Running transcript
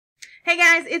Hey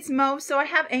guys, it's Mo. So I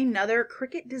have another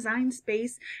Cricut Design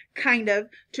Space kind of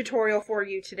tutorial for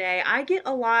you today. I get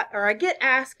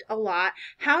asked a lot,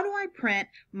 how do I print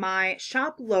my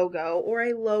shop logo or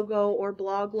a logo or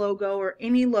blog logo or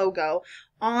any logo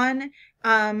on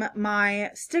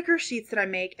my sticker sheets that I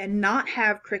make and not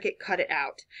have Cricut cut it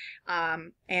out?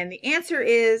 And the answer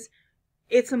is,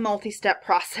 it's a multi-step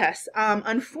process.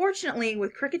 Unfortunately,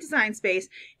 with Cricut Design Space,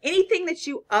 anything that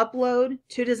you upload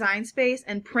to Design Space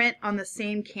and print on the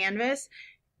same canvas,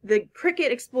 the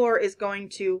Cricut Explorer is going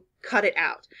to cut it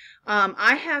out.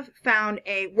 I have found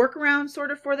a workaround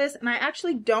sort of for this, and I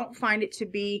actually don't find it to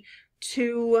be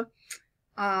too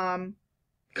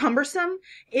cumbersome.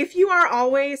 If you are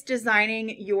always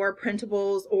designing your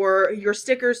printables or your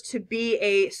stickers to be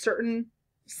a certain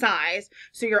size,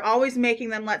 so you're always making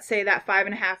them, let's say that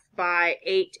 5.5 by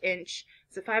 8 inch,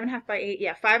 is it 5.5 by 8?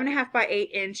 Yeah, 5.5 by 8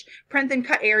 inch print then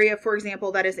cut area, for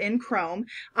example, that is in Chrome,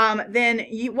 then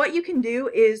what you can do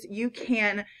is you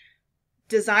can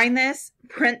design this,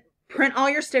 print all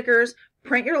your stickers,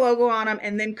 print your logo on them,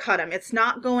 and then cut them. It's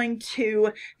not going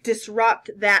to disrupt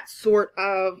that sort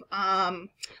of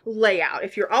layout.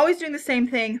 If you're always doing the same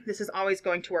thing, this is always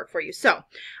going to work for you. So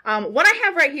what I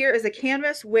have right here is a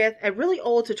canvas with a really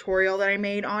old tutorial that I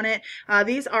made on it.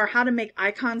 These are how to make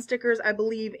icon stickers, I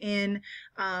believe, in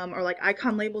or like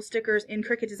icon label stickers in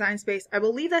Cricut Design Space. I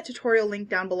will leave that tutorial link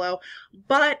down below.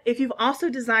 But if you've also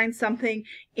designed something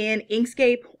in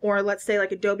InkScape, or let's say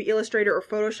like Adobe Illustrator or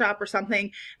Photoshop or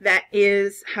something that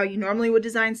is how you normally would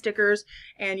design stickers,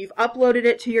 and you've uploaded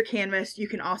it to your canvas, you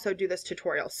can also do this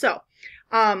tutorial. So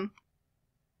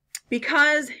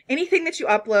because anything that you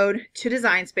upload to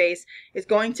Design Space is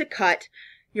going to cut,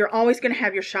 you're always going to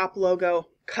have your shop logo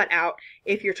cut out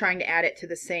if you're trying to add it to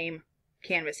the same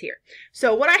canvas here.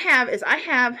 So what I have is I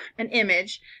have an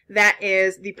image that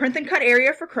is the print and cut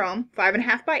area for Chrome,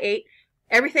 5.5 by 8.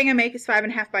 Everything I make is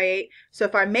 5.5 by 8. So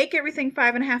if I make everything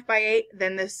 5.5 by 8,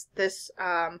 then this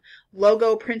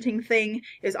logo printing thing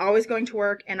is always going to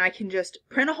work, and I can just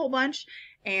print a whole bunch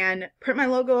and print my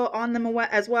logo on them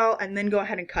as well, and then go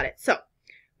ahead and cut it. So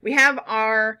we have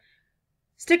our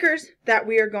stickers that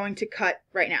we are going to cut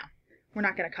right now. We're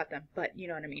not going to cut them, but you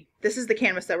know what I mean. This is the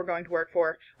canvas that we're going to work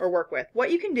with. What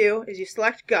you can do is you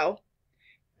select Go.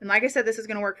 And like I said, this is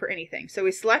going to work for anything. So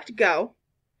we select Go.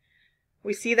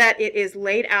 We see that it is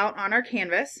laid out on our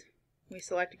canvas. We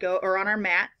select Go, or on our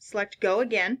mat, select Go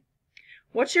again.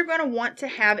 What you're going to want to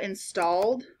have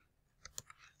installed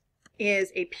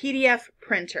is a PDF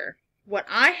printer. What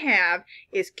I have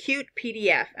is Qt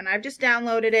PDF, and I've just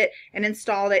downloaded it and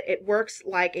installed it. It works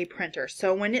like a printer.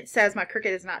 So when it says, my Cricut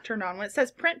is not turned on, when it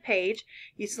says print page,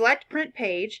 you select print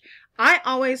page. I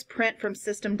always print from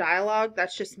System Dialog.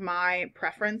 That's just my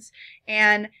preference.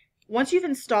 And once you've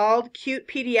installed Qt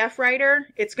PDF Writer,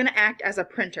 it's going to act as a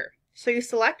printer. So you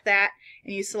select that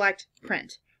and you select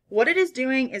print. What it is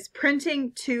doing is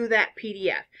printing to that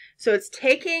PDF. So it's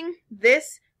taking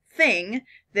this thing,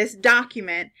 this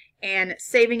document, and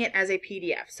saving it as a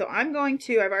PDF. So I'm going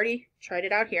to, I've already tried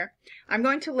it out here. I'm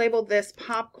going to label this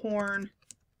popcorn.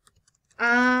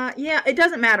 Yeah, it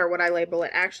doesn't matter what I label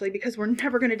it actually, because we're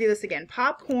never going to do this again.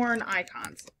 Popcorn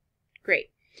icons. Great.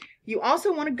 You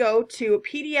also want to go to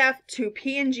PDF to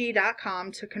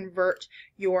PNG.com to convert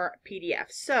your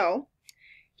PDF. So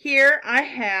here I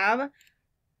have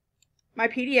my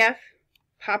PDF,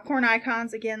 popcorn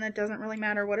icons. Again, that doesn't really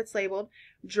matter what it's labeled.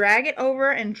 Drag it over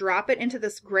and drop it into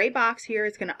this gray box here.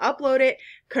 It's going to upload it,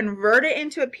 convert it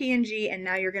into a PNG, and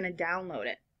now you're going to download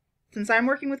it. Since I'm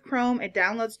working with Chrome, it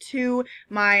downloads to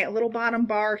my little bottom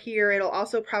bar here. It'll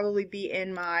also probably be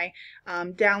in my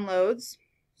downloads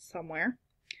somewhere.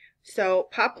 So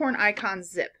popcorn icon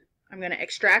zip. I'm going to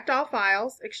extract all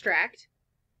files, extract,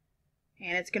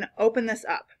 and it's going to open this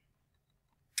up.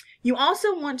 You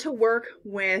also want to work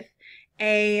with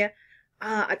a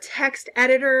text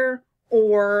editor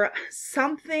or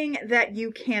something that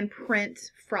you can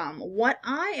print from. What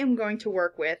I am going to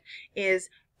work with is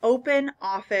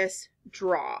Openoffice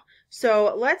Draw.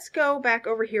 So let's go back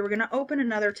over here. We're going to open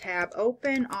another tab,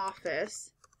 Openoffice.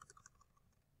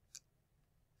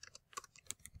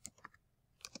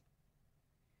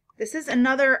 This is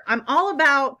another, I'm all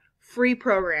about free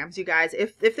programs, you guys.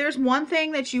 If there's one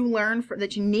thing that you learn,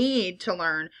 that you need to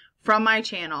learn from my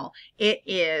channel, it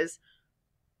is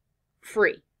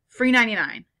free. Free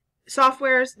 99.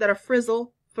 Softwares that are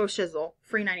frizzle, faux shizzle,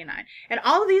 free 99. And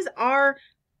all of these are,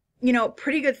 you know,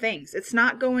 pretty good things. It's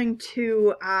not going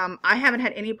to, I haven't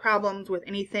had any problems with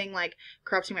anything like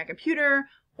corrupting my computer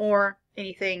or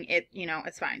anything,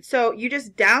 it's fine. So you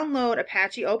just download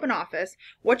Apache Openoffice.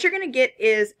 What you're going to get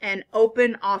is an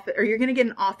Openoffice, or you're going to get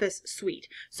an Office suite.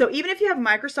 So even if you have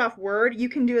Microsoft Word, you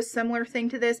can do a similar thing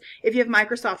to this. If you have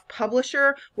Microsoft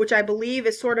Publisher, which I believe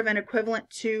is sort of an equivalent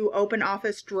to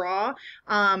Openoffice Draw,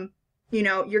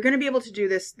 you're going to be able to do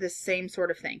this same sort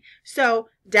of thing. So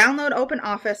download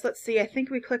Openoffice. Let's see, I think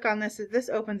we click on this. This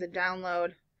opens a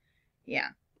download. Yeah.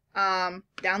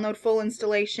 Download full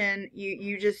installation.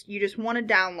 You just want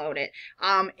to download it.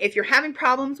 If you're having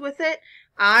problems with it,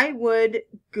 I would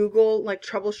Google like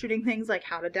troubleshooting things like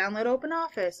how to download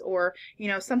Openoffice, or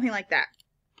something like that,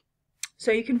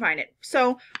 so you can find it.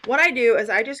 So what I do is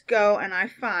I just go and I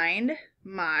find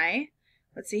my,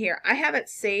 let's see here, I have it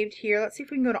saved here. Let's see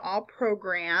if we can go to all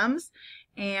programs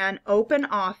and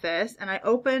Openoffice, and I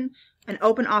open an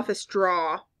Openoffice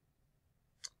Draw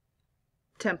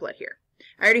template here.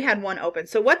 I already had one open.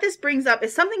 So what this brings up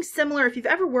is something similar. If you've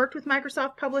ever worked with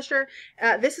Microsoft Publisher,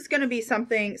 this is going to be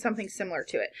something similar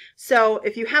to it. So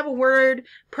if you have a word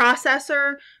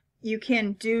processor, you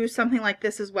can do something like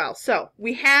this as well. So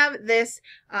we have this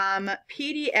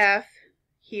PDF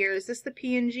here. Is this the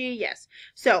PNG? Yes.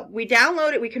 So we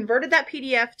downloaded, we converted that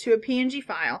PDF to a PNG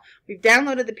file. We've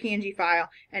downloaded the PNG file,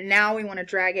 and now we want to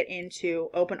drag it into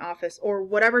Openoffice or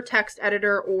whatever text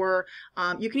editor, or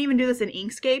you can even do this in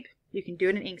InkScape. You can do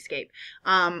it in InkScape,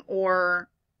 or,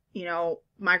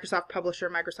 Microsoft Publisher,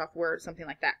 Microsoft Word, something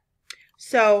like that.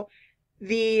 So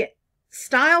the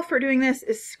style for doing this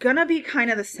is going to be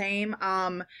kind of the same.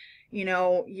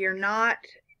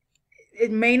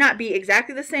 It may not be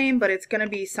exactly the same, but it's going to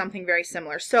be something very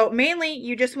similar. So mainly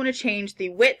you just want to change the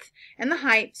width and the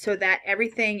height so that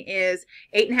everything is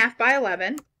 8.5 by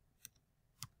 11.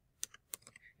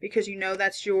 Because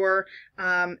that's your,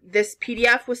 this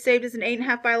PDF was saved as an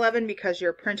 8.5 by 11 because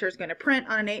your printer is going to print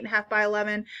on an 8.5 by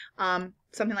 11,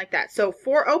 something like that. So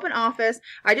for Openoffice,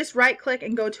 I just right click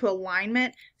and go to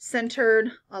Alignment,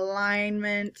 Centered,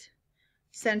 Alignment,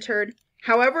 Centered.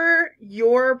 However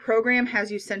your program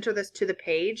has you center this to the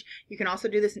page, you can also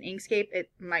do this in InkScape.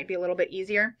 It might be a little bit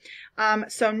easier.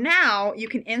 So now you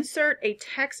can insert a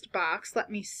text box. Let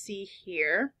me see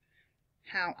here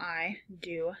how I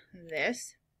do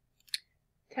this.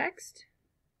 Text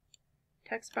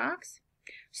box.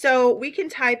 So we can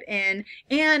type in,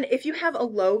 and if you have a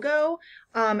logo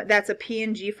that's a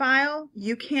PNG file,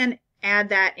 you can add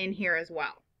that in here as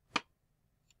well.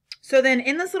 So then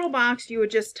in this little box, you would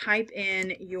just type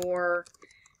in your,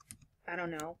 I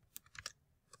don't know,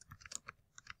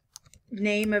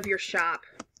 name of your shop.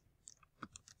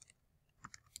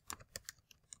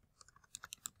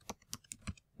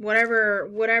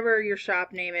 Whatever your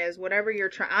shop name is, whatever you're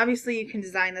trying. Obviously, you can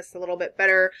design this a little bit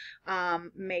better,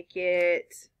 make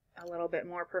it a little bit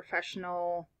more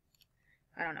professional.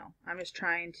 I don't know. I'm just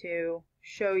trying to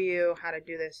show you how to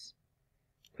do this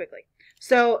quickly.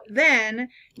 So then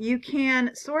you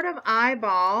can sort of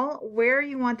eyeball where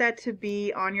you want that to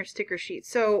be on your sticker sheet.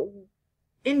 So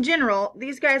in general,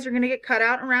 these guys are going to get cut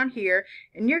out around here,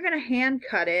 and you're going to hand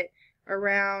cut it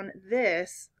around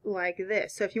this like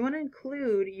this. So if you want to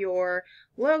include your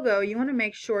logo, you want to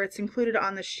make sure it's included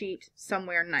on the sheet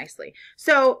somewhere nicely.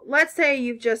 So let's say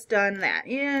you've just done that.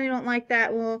 Yeah, you don't like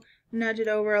that. We'll nudge it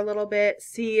over a little bit,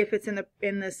 see if it's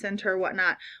in the center or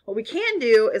whatnot. What we can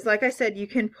do is, like I said, you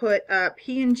can put a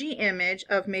PNG image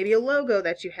of maybe a logo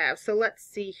that you have. So let's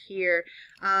see here.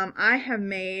 I have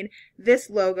made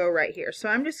this logo right here. So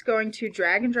I'm just going to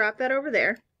drag and drop that over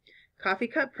there. Coffee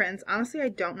Cup Prints. Honestly, I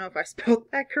don't know if I spelled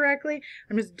that correctly.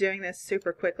 I'm just doing this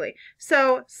super quickly.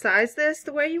 So size this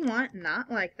the way you want, not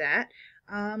like that.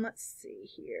 Let's see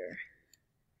here.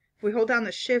 If we hold down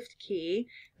the Shift key,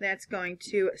 that's going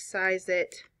to size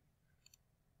it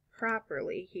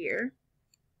properly here.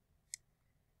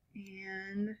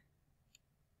 And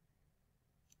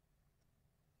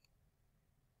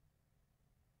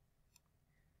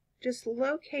just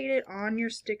locate it on your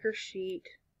sticker sheet.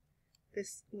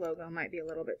 This logo might be a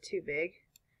little bit too big.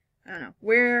 I don't know,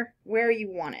 where you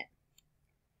want it.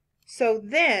 So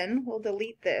then we'll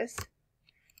delete this.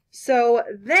 So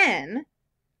then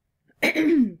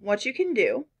what you can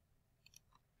do,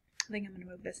 I think I'm going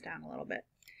to move this down a little bit,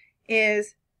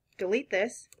 is delete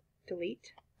this,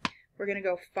 delete. We're going to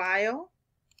go File,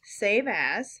 Save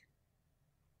As,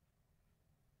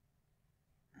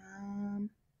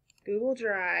 Google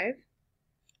Drive.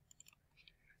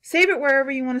 Save it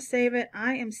wherever you want to save it.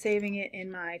 I am saving it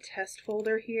in my test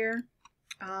folder here.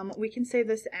 We can save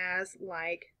this as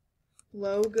like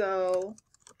logo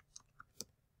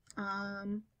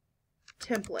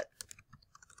template.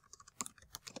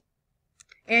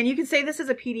 And you can save this as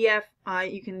a PDF.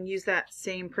 You can use that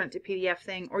same print to PDF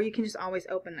thing, or you can just always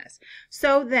open this.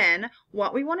 So then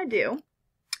what we want to do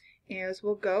is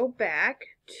we'll go back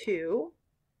to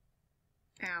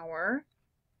our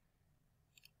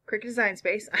Cricut Design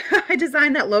Space. I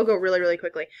designed that logo really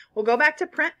quickly. We'll go back to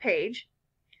print page.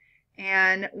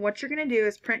 And what you're going to do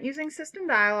is print using system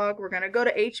dialog. We're going to go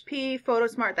to HP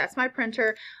PhotoSmart. That's my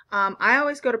printer. I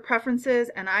always go to preferences,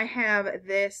 and I have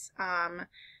this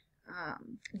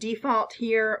default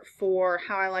here for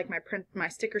how I like my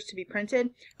stickers to be printed.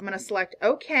 I'm going to select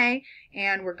OK,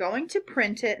 and we're going to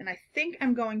print it. And I think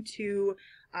I'm going to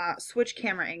switch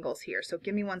camera angles here. So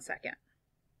give me 1 second.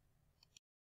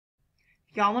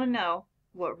 If y'all want to know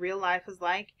what real life is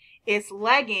like, it's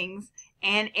leggings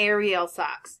and Ariel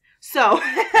socks. So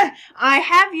I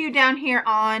have you down here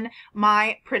on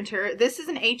my printer. This is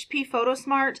an HP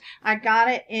PhotoSmart. I got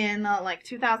it in like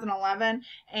 2011,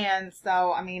 and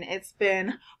so I mean it's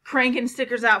been cranking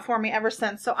stickers out for me ever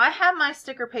since. So I have my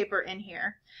sticker paper in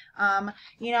here.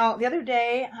 You know, the other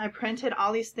day I printed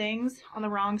all these things on the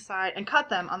wrong side and cut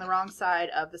them on the wrong side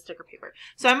of the sticker paper.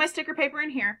 So I have my sticker paper in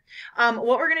here.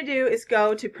 What we're going to do is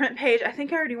go to print page. I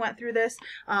think I already went through this,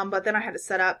 but then I had to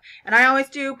set up. And I always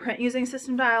do print using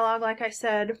system dialog, like I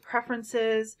said,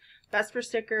 preferences, best for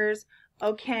stickers,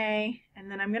 okay, and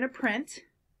then I'm going to print.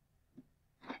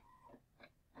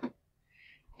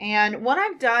 And what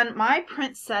I've done, my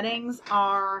print settings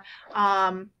are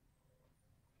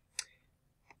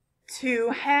to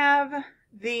have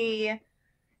the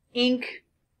ink,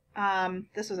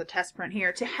 this was a test print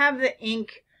here, to have the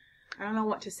ink, I don't know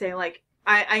what to say, like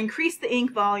I increased the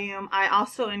ink volume. I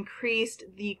also increased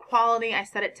the quality. I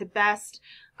set it to best.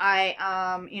 I,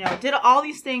 you know, did all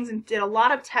these things and did a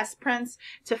lot of test prints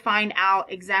to find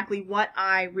out exactly what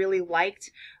I really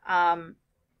liked,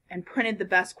 and printed the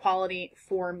best quality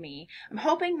for me. I'm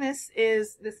hoping this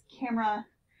camera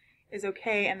is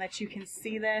okay and that you can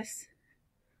see this.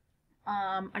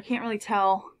 I can't really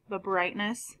tell the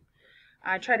brightness.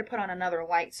 I tried to put on another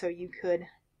light so you could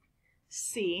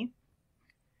see.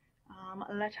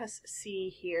 Let us see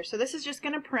here. So this is just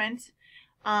going to print.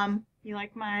 You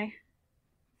like my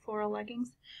floral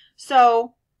leggings?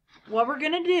 So what we're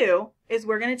going to do is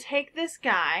we're going to take this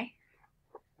guy.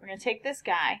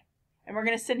 And we're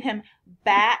going to send him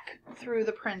back through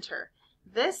the printer.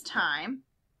 This time,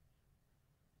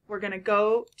 we're going to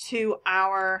go to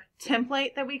our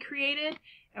template that we created,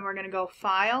 and we're going to go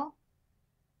File,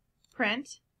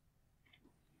 Print,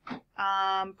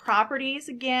 Properties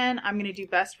again. I'm going to do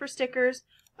Best for Stickers,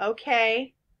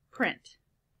 OK, Print.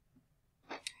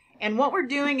 And what we're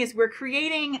doing is we're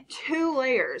creating 2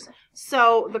 layers.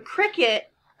 So the Cricut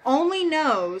only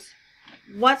knows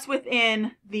what's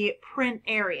within the print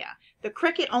area. The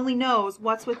Cricut only knows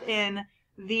what's within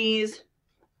these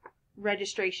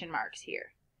registration marks here.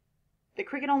 The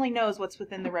Cricut only knows what's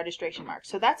within the registration marks.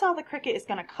 So that's all the Cricut is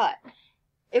going to cut.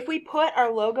 If we put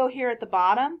our logo here at the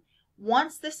bottom,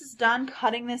 once this is done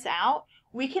cutting this out,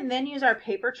 we can then use our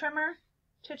paper trimmer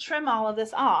to trim all of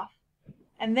this off.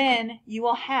 And then you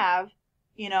will have,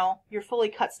 you know, your fully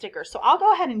cut sticker. So I'll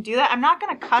go ahead and do that. I'm not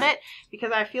going to cut it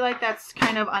because I feel like that's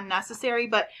kind of unnecessary,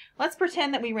 but let's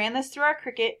pretend that we ran this through our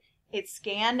Cricut. It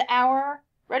scanned our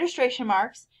registration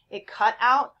marks. It cut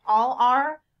out all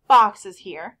our boxes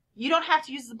here. You don't have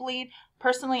to use the bleed.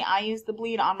 Personally, I use the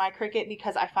bleed on my Cricut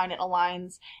because I find it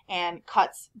aligns and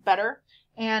cuts better.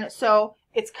 And so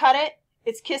it's cut it,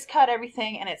 it's kiss cut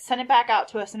everything, and it sent it back out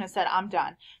to us and it said, I'm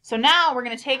done. So now we're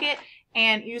going to take it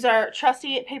and use our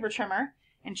trusty paper trimmer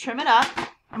and trim it up.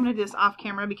 I'm going to do this off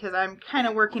camera because I'm kind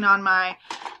of working on my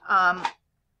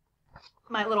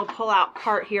my little pull-out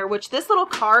cart here, which this little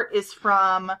cart is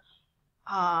from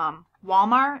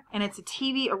Walmart, and it's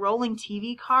a rolling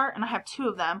TV cart, and I have 2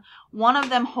 of them. One of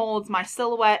them holds my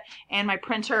silhouette and my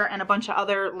printer and a bunch of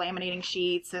other laminating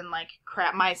sheets and like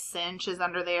crap. My cinch is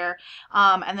under there,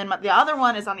 and then the other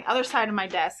one is on the other side of my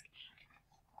desk,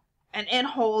 and it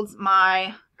holds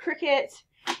my Cricut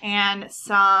and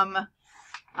some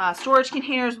storage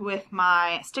containers with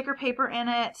my sticker paper in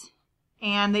it.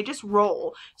 And they just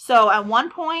roll. So at one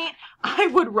point, I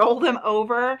would roll them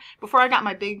over. Before I got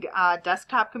my big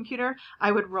desktop computer,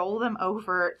 I would roll them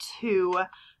over to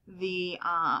the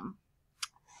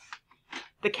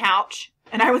couch,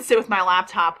 and I would sit with my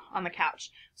laptop on the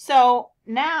couch. So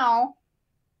now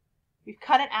we've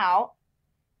cut it out,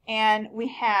 and we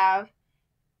have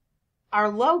our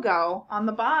logo on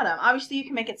the bottom. Obviously, you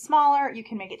can make it smaller, you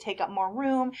can make it take up more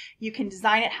room, you can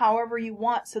design it however you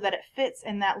want so that it fits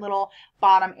in that little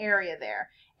bottom area there.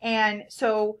 And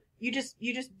so you just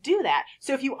do that.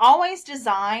 So if you always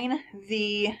design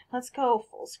the, let's go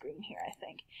full screen here, I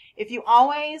think. If you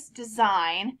always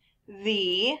design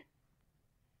the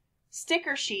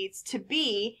sticker sheets to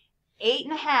be 8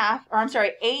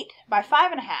 by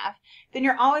 5.5, then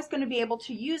you're always going to be able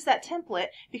to use that template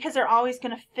because they're always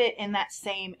going to fit in that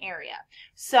same area.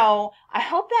 So I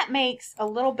hope that makes a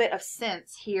little bit of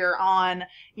sense here on,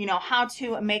 you know, how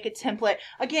to make a template.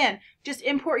 Again, just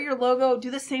import your logo,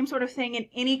 do the same sort of thing in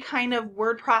any kind of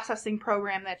word processing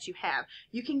program that you have.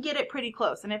 You can get it pretty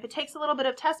close. And if it takes a little bit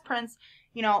of test prints,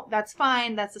 you know, that's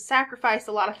fine. That's a sacrifice.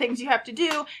 A lot of things you have to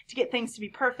do to get things to be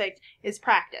perfect is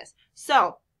practice.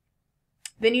 So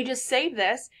then you just save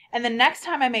this, and the next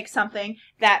time I make something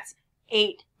that's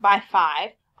 8 by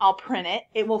 5, I'll print it.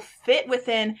 It will fit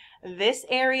within this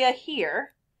area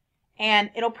here,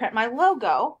 and it'll print my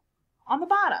logo on the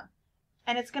bottom,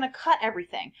 and it's going to cut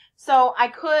everything. So I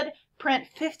could print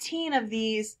 15 of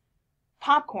these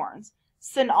popcorns,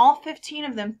 send all 15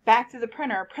 of them back through the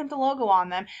printer, print the logo on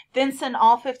them, then send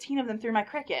all 15 of them through my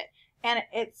Cricut, and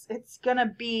it's going to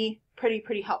be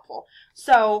pretty helpful.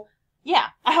 So yeah,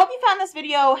 I hope you found this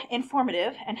video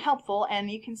informative and helpful, and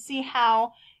you can see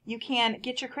how you can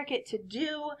get your Cricut to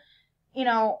do, you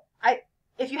know,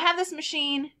 if you have this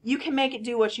machine, you can make it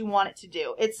do what you want it to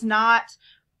do. It's not,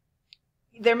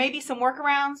 there may be some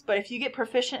workarounds, but if you get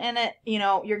proficient in it, you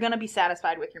know, you're going to be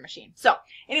satisfied with your machine. So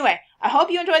anyway, I hope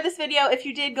you enjoyed this video. If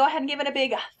you did, go ahead and give it a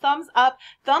big thumbs up.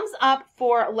 Thumbs up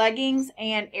for leggings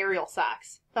and aerial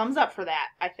socks. Thumbs up for that,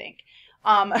 I think.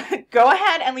 Go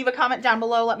ahead and leave a comment down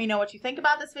below. Let me know what you think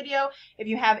about this video. If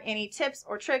you have any tips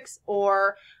or tricks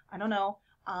or, I don't know,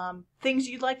 things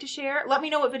you'd like to share, let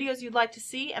me know what videos you'd like to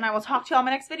see, and I will talk to you on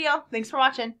my next video. Thanks for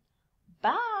watching.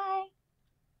 Bye.